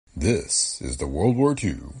This is the World War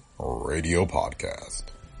II Radio Podcast.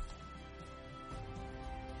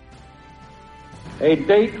 A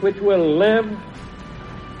date which will live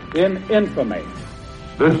in infamy.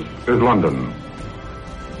 This is London.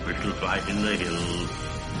 We shall fight in the hills.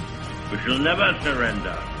 We shall never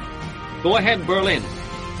surrender. Go ahead, Berlin.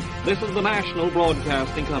 This is the National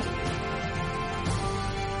Broadcasting Company.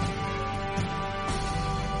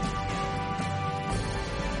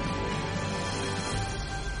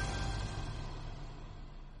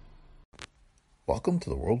 Welcome to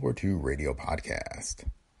the World War II Radio Podcast.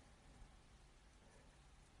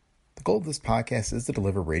 The goal of this podcast is to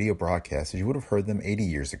deliver radio broadcasts as you would have heard them 80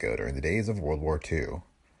 years ago during the days of World War II.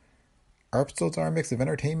 Our episodes are a mix of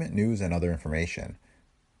entertainment, news, and other information.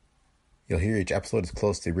 You'll hear each episode as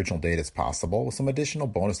close to the original date as possible, with some additional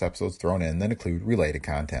bonus episodes thrown in that include related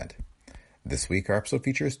content. This week, our episode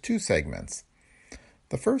features two segments.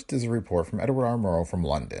 The first is a report from Edward R. Murrow from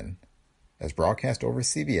London, as broadcast over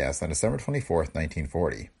CBS on December 24th,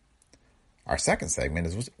 1940. Our second segment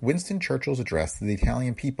is Winston Churchill's address to the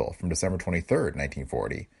Italian people from December 23rd,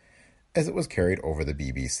 1940, as it was carried over the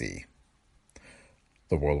BBC.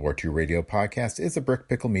 The World War II Radio Podcast is a Brick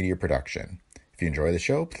Pickle Media production. If you enjoy the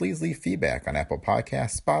show, please leave feedback on Apple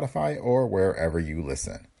Podcasts, Spotify, or wherever you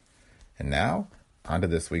listen. And now, on to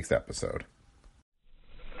this week's episode.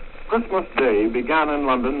 Christmas Day began in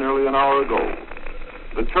London nearly an hour ago.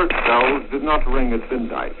 The church bells did not ring at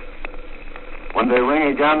midnight. When they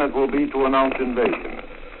ring again, it will be to announce invasion.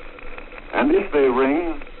 And if they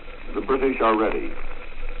ring, the British are ready.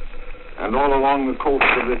 And all along the coast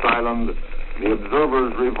of this island, the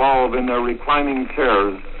observers revolve in their reclining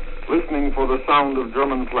chairs, listening for the sound of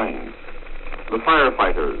German planes. The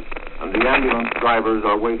firefighters and the ambulance drivers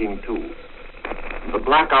are waiting too. The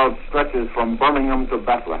blackout stretches from Birmingham to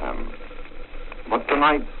Bethlehem. But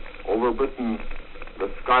tonight, over Britain, the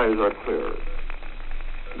skies are clear.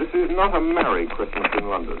 This is not a merry Christmas in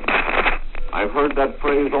London. I've heard that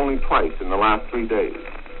phrase only twice in the last 3 days.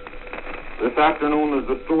 This afternoon, as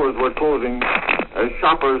the stores were closing, as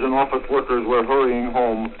shoppers and office workers were hurrying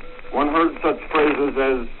home, one heard such phrases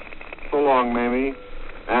as, "So long, Mamie,"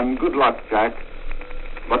 and "Good luck, Jack,"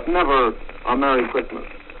 but never a Merry Christmas.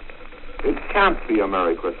 It can't be a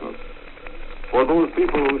Merry Christmas. For those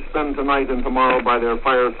people who spend tonight and tomorrow by their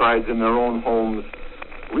firesides in their own homes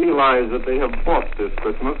realize that they have bought this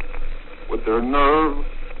Christmas with their nerve,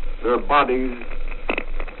 their bodies,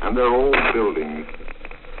 and their old buildings.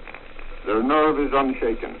 Their nerve is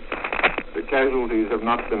unshaken. The casualties have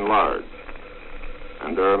not been large,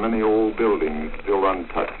 and there are many old buildings still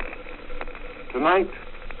untouched. Tonight,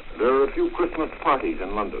 there are a few Christmas parties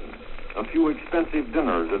in London, a few expensive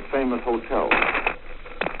dinners at famous hotels,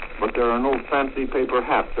 but there are no fancy paper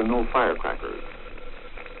hats and no firecrackers.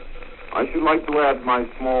 I should like to add my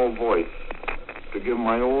small voice to give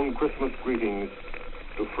my own Christmas greetings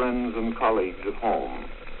to friends and colleagues at home.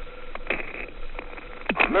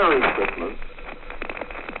 Merry Christmas,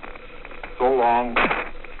 so long,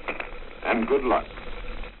 and good luck.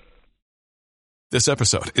 This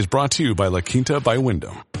episode is brought to you by La Quinta by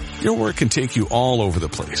Wyndham. Your work can take you all over the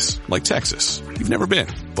place, like Texas. You've never been,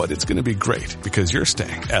 but it's going to be great because you're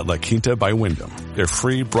staying at La Quinta by Wyndham. Their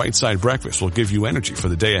free Bright Side breakfast will give you energy for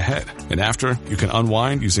the day ahead. And after, you can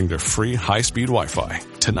unwind using their free high-speed Wi-Fi.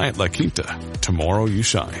 Tonight, La Quinta. Tomorrow, you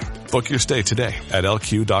shine. Book your stay today at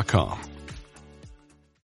lq.com.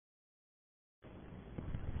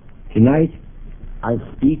 Tonight, I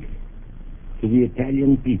speak to the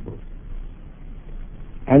Italian people.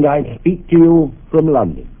 And I speak to you from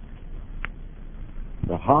London,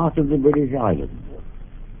 the heart of the British Isles,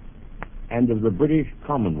 and of the British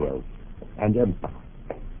Commonwealth and Empire.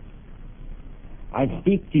 I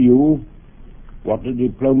speak to you what the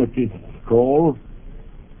diplomatists call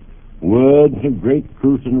words of great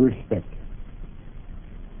truth and respect.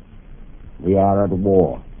 We are at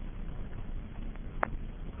war.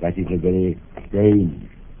 That is a very strange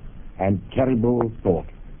and terrible thought.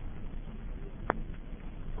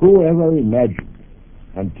 Who ever imagined,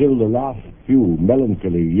 until the last few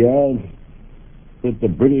melancholy years, that the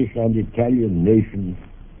British and Italian nations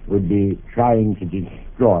would be trying to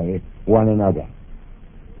destroy one another?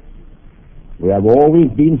 We have always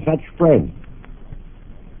been such friends.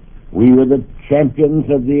 We were the champions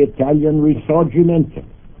of the Italian Risorgimento.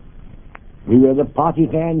 We were the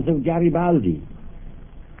partisans of Garibaldi.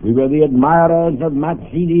 We were the admirers of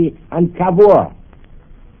Mazzini and Cavour.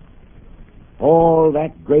 All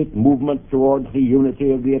that great movement towards the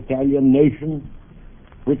unity of the Italian nation,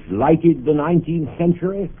 which lighted the 19th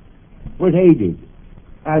century, was aided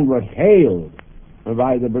and was hailed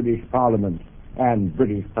by the British Parliament and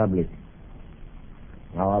British public.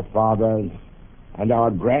 our fathers and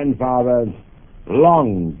our grandfathers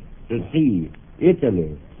longed to see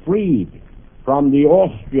Italy freed from the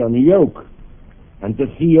Austrian yoke and to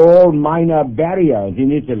see all minor barriers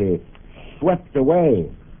in Italy swept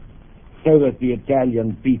away so that the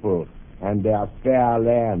Italian people and their fair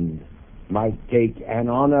land might take an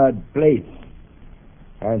honored place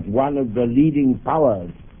as one of the leading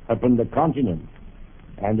powers upon the continent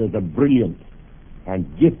and as a brilliant and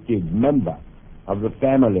gifted member of the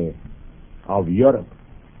family of Europe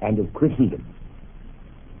and of Christendom.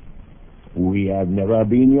 We have never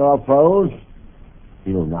been your foes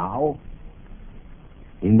till now.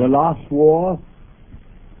 In the last war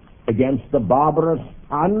against the barbarous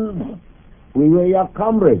Huns, we were your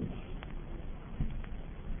comrades.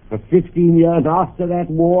 For 15 years after that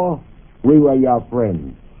war, we were your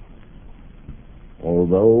friends.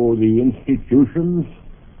 Although the institutions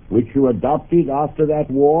which you adopted after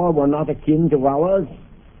that war were not akin to ours,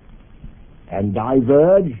 and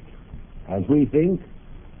diverged, as we think,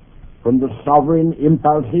 from the sovereign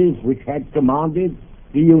impulses which had commanded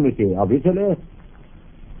the unity of Italy,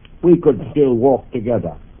 we could still walk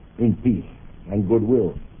together in peace and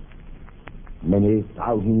goodwill. Many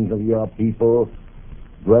thousands of your people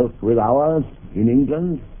dwelt with ours in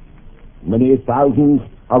England. Many thousands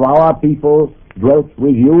of our people dwelt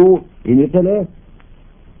with you in Italy.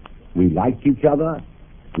 We liked each other.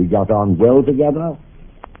 We got on well together.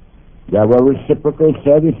 There were reciprocal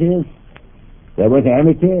services. There was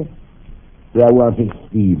amity. There was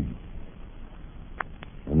esteem.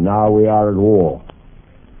 And now we are at war.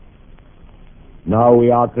 Now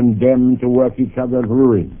we are condemned to work each other's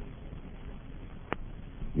ruin.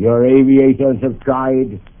 Your aviators have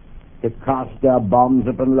tried to cast their bombs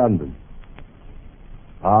upon London.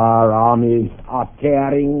 Our armies are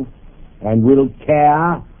tearing and will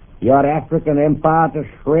tear your African empire to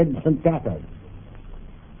shreds and tatters.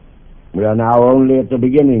 We are now only at the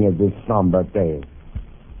beginning of this somber tale.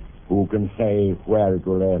 Who can say where it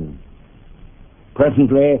will end?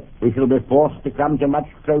 Presently, we shall be forced to come to much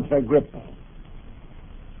closer grips.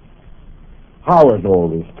 How has all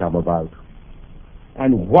this come about?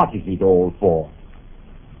 And what is it all for?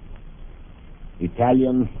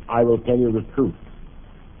 Italians, I will tell you the truth.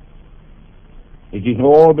 It is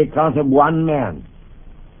all because of one man.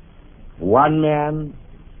 One man,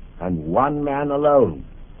 and one man alone,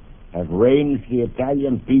 has ranged the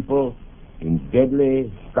Italian people in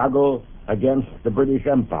deadly struggle against the British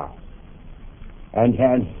Empire, and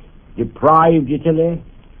has deprived Italy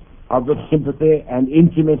of the sympathy and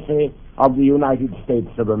intimacy of the United States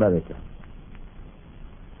of America.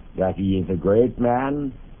 That he is a great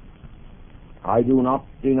man, I do not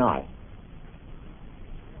deny.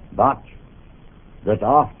 But that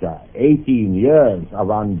after 18 years of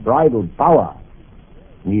unbridled power,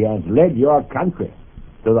 he has led your country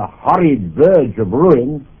to the horrid verge of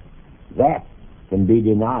ruin, that can be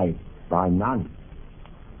denied by none.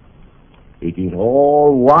 It is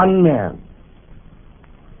all one man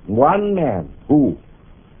who,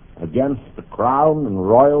 against the crown and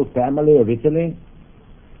royal family of Italy,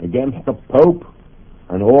 against the Pope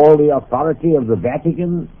and all the authority of the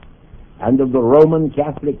Vatican and of the Roman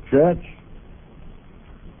Catholic Church,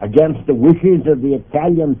 against the wishes of the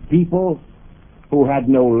Italian people who had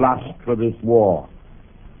no lust for this war.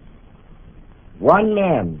 One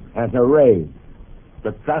man has arrayed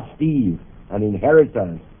the trustees and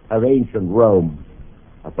inheritors of ancient Rome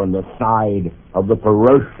upon the side of the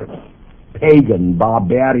ferocious pagan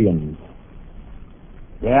barbarians.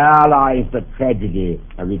 There lies the tragedy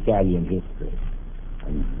of Italian history,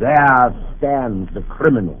 and there stands the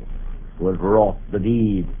criminal who has wrought the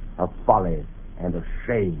deed of folly and of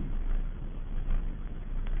shame.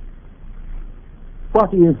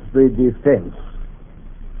 What is the defense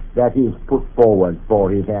that is put forward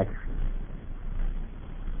for his action?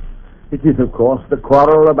 It is, of course, the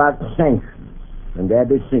quarrel about sanctions and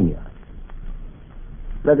Abyssinia.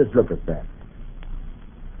 Let us look at that.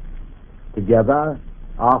 Together,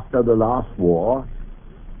 after the last war,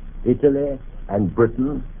 Italy and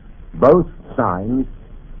Britain both signed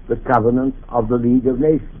the Covenant of the League of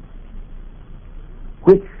Nations,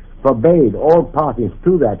 which forbade all parties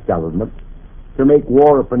to that government to make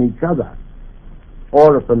war upon each other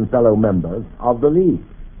or upon fellow members of the League,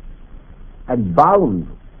 and bound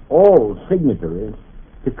all signatories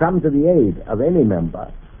to come to the aid of any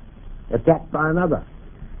member attacked by another.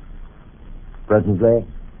 Presently,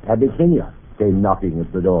 Abyssinia came knocking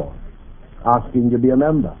at the door, asking to be a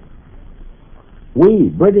member. We,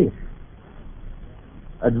 British,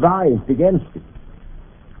 advised against it.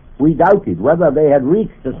 We doubted whether they had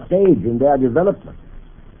reached a stage in their development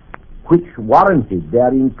which warranted their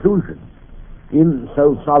inclusion in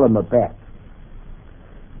so solemn a pact.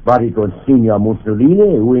 But it was Signor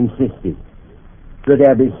Mussolini who insisted that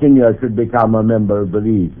Abyssinia should become a member of the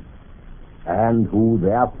League, and who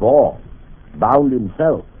therefore bound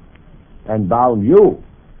himself and bound you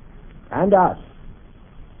and us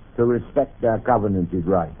to respect their covenanted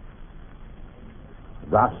rights.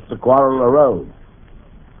 Thus the quarrel arose.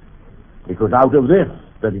 It was out of this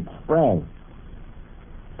that it sprang.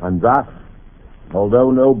 And thus,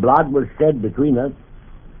 although no blood was shed between us,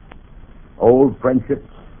 old friendships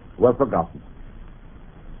were forgotten.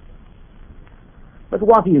 But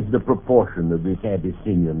what is the proportion of this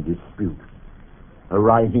Abyssinian dispute,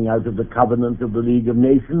 arising out of the covenant of the League of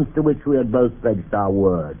Nations to which we had both pledged our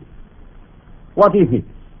word? What is it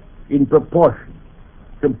in proportion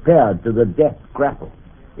compared to the death grapple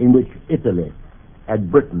in which Italy and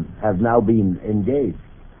Britain have now been engaged?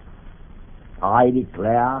 I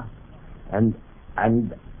declare, and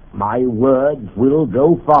my words will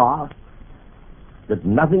go far, that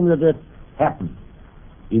nothing that has happened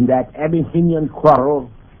in that Abyssinian quarrel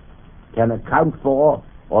can account for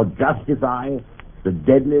or justify the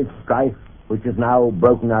deadly strife which has now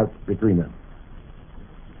broken out between us.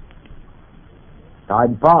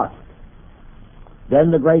 Time passed.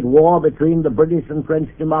 Then the great war between the British and French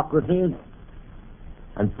democracies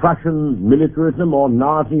and Prussian militarism or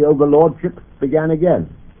Nazi overlordship began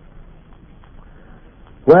again.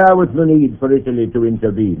 Where was the need for Italy to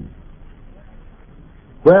intervene?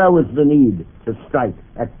 Where was the need to strike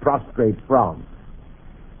at prostrate France?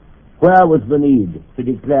 Where was the need to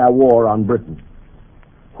declare war on Britain?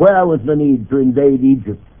 Where was the need to invade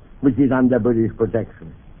Egypt, which is under British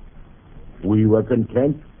protection? We were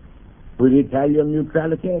content with Italian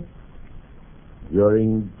neutrality.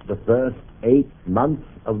 During the first 8 months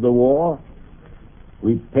of the war,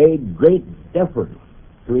 we paid great deference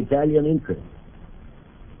to Italian interests.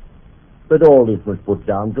 But all this was put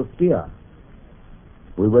down to fear.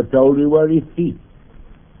 We were told we were effete,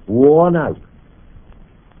 worn out,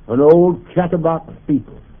 an old chatterbox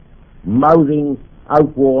people, mouthing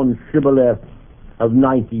outworn shibboleths of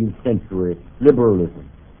 19th century liberalism.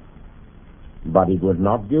 But it was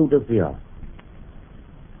not due to fear.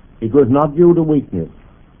 It was not due to weakness.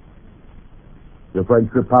 The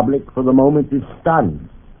French Republic, for the moment, is stunned.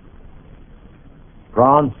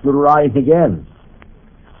 France will rise again.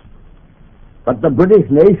 But the British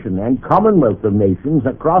nation and Commonwealth of nations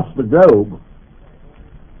across the globe,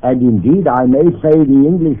 and indeed I may say the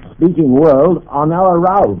English-speaking world, are now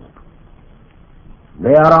aroused.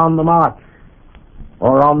 They are on the march,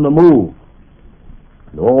 or on the move,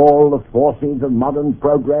 and all the forces of modern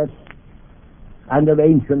progress and of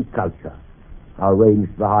ancient culture are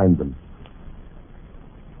ranged behind them.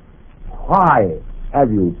 Why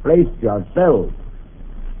have you placed yourselves,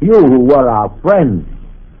 you who were our friends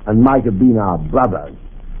and might have been our brothers,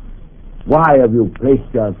 why have you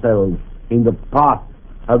placed yourselves in the path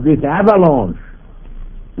of this avalanche,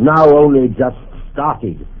 now only just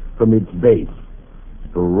started from its base,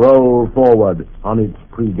 to roll forward on its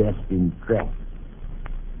predestined track?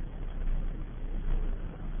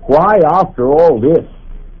 Why, after all this,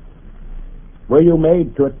 were you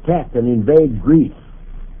made to attack and invade Greece?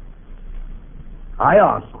 I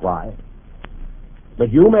ask why,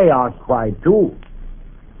 but you may ask why too,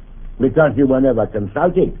 because you were never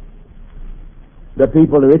consulted. The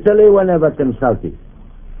people of Italy were never consulted.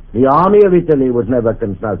 The army of Italy was never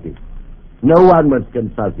consulted. No one was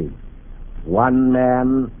consulted. One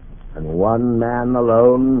man, and one man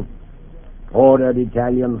alone, ordered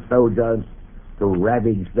Italian soldiers to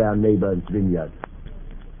ravage their neighbors' vineyards.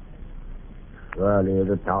 Surely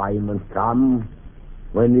the time has come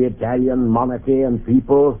when the Italian monarchy and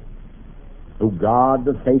people, who guard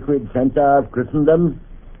the sacred center of Christendom,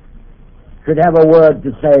 should have a word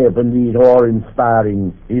to say upon these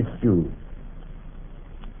awe-inspiring issues.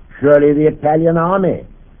 Surely the Italian army,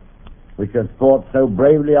 which has fought so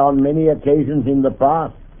bravely on many occasions in the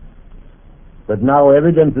past, but now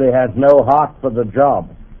evidently has no heart for the job,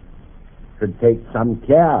 should take some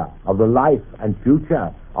care of the life and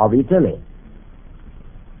future of Italy.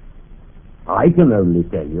 I can only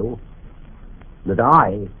tell you that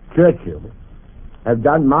I, Churchill, have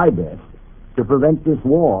done my best to prevent this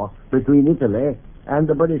war between Italy and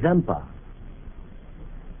the British Empire.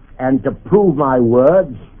 And to prove my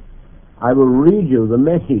words, I will read you the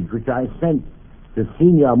message which I sent to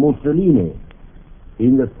Signor Mussolini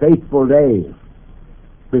in the fateful days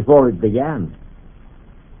before it began.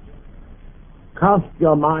 Cast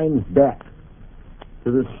your minds back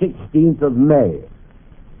to the 16th of May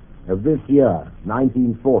of this year,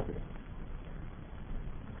 1940.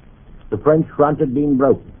 The French front had been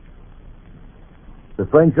broken. The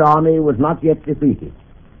French army was not yet defeated.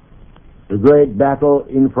 The great battle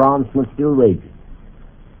in France was still raging.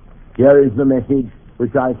 Here is the message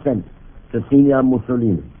which I sent to Senior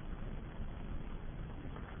Mussolini.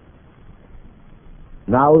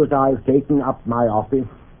 Now that I have taken up my office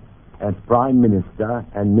as Prime Minister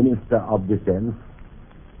and Minister of Defense,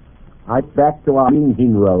 I back to our meetings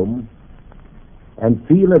in Rome and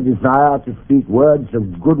feel a desire to speak words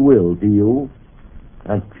of goodwill to you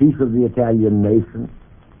as chief of the Italian nation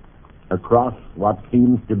across what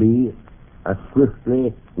seems to be a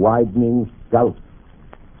swiftly widening gulf.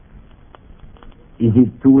 Is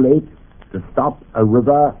it too late to stop a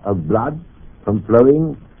river of blood from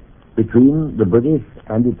flowing between the British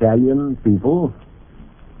and Italian peoples?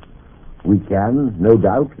 We can, no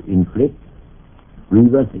doubt, inflict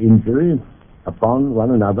grievous injuries upon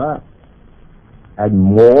one another and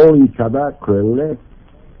maul each other cruelly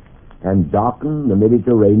and darken the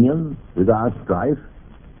Mediterranean with our strife.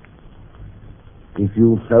 If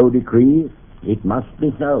you so decree, it must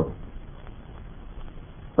be so.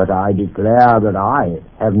 But I declare that I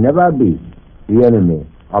have never been the enemy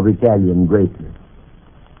of Italian greatness,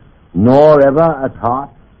 nor ever at heart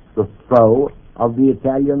the foe of the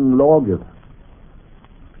Italian lawgiver.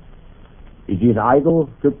 It is idle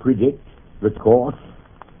to predict the course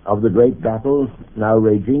of the great battles now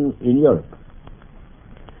raging in Europe.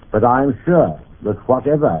 But I am sure that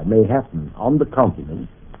whatever may happen on the continent,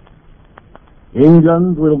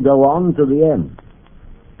 England will go on to the end,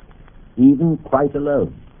 even quite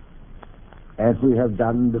alone, as we have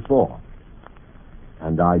done before.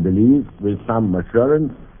 And I believe with some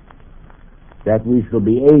assurance that we shall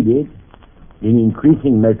be aided in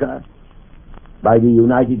increasing measure by the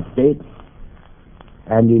United States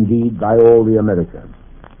and indeed by all the Americans.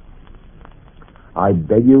 I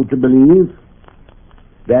beg you to believe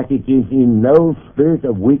that it is in no spirit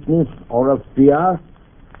of weakness or of fear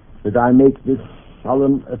that I make this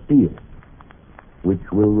solemn appeal, which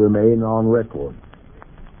will remain on record.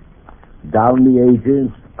 Down the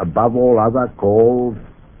ages, above all other calls,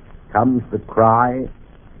 comes the cry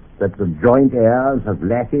that the joint heirs of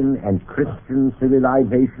Latin and Christian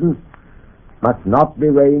civilization must not be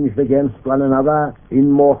ranged against one another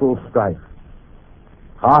in mortal strife.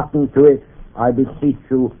 Hearken to it, I beseech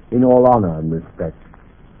you, in all honor and respect,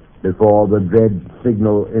 before the dread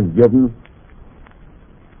signal is given.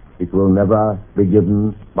 It will never be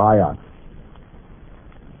given by us.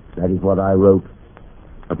 That is what I wrote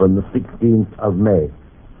upon the 16th of May.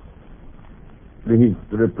 This is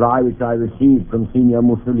the reply which I received from Senior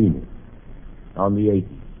Mussolini on the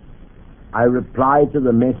 18th. I reply to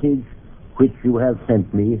the message which you have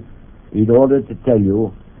sent me in order to tell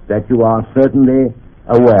you that you are certainly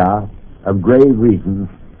aware of grave reasons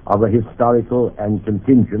of a historical and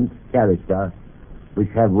contingent character which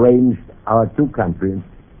have ranged our two countries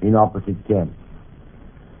in opposite camps.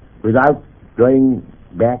 Without going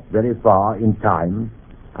back very far in time,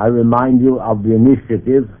 I remind you of the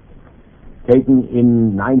initiative taken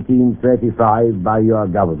in 1935 by your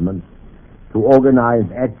government to organize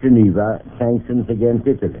at Geneva sanctions against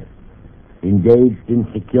Italy, engaged in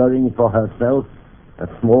securing for herself a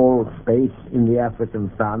small space in the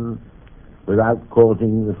African sun without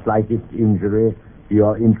causing the slightest injury to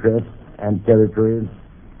your interests and territories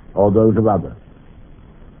or those of others.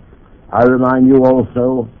 I remind you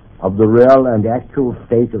also of the real and actual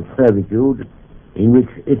state of servitude in which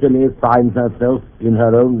Italy finds herself in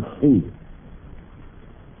her own sea.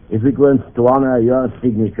 If it was to honor your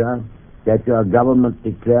signature that your government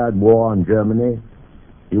declared war on Germany,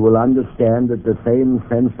 you will understand that the same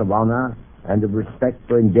sense of honor and of respect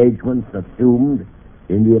for engagements assumed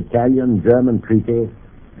in the Italian-German treaty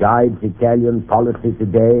guides Italian policy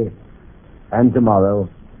today and tomorrow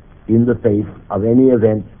in the face of any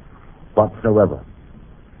event whatsoever.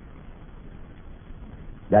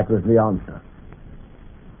 That was the answer.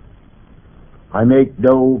 I make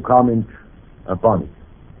no comment upon it.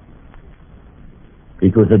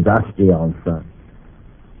 It was a dusty answer.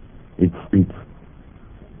 It speaks.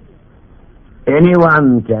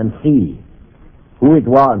 Anyone can see who it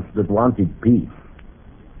was that wanted peace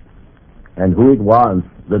and who it was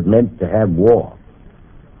that meant to have war.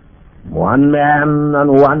 One man and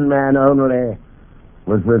one man only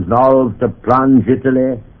was resolved to plunge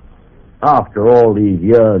Italy, after all these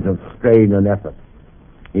years of strain and effort,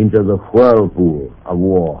 into the whirlpool of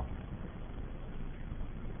war.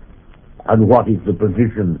 And what is the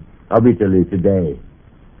position of Italy today?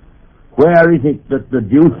 Where is it that the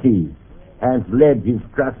Duce has led his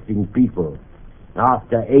trusting people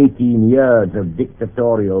after 18 years of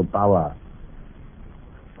dictatorial power?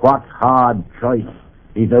 What hard choice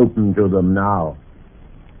is open to them now?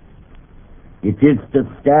 It is to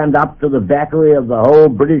stand up to the battery of the whole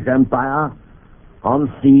British Empire,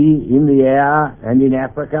 on sea, in the air, and in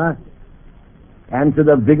Africa, and to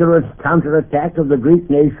the vigorous counterattack of the Greek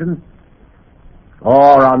nation,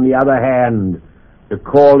 or, on the other hand, to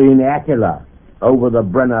call in Attila over the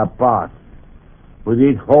Brenner Pass with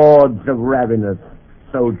his hordes of ravenous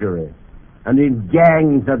soldiery and his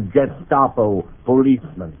gangs of Gestapo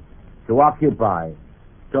policemen to occupy,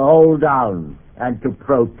 to hold down, and to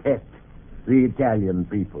protect the Italian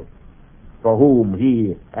people, for whom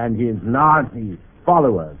he and his Nazi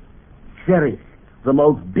followers cherish the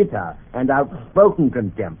most bitter and outspoken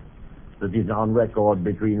contempt that is on record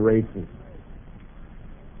between races.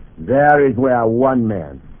 There is where one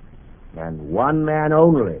man, and one man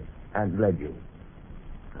only, has led you.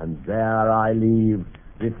 And there I leave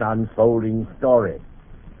this unfolding story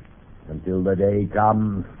until the day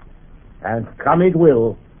comes, and come it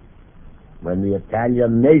will, when the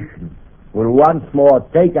Italian nation will once more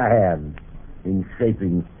take a hand in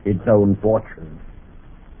shaping its own fortunes.